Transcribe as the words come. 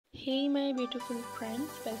Hey my beautiful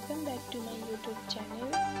friends, welcome back to my YouTube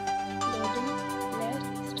channel. Loading, let's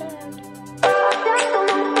start.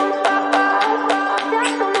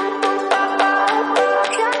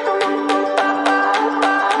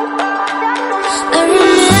 I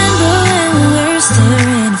remember when we were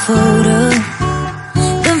staring a photo.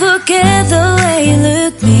 Don't forget the way you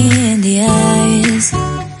look me in the eyes.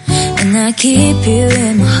 And I keep you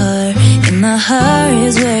in my heart. In my heart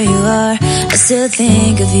is where you are. I still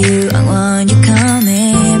think of you, I want you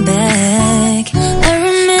coming back. I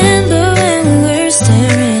remember when we were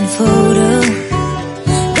staring a photo.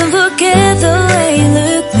 Don't forget the way you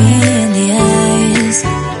look me in the eyes.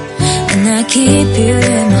 And I keep you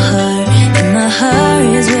in my heart. In my heart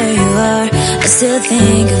is where you are. I still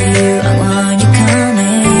think of you, I want you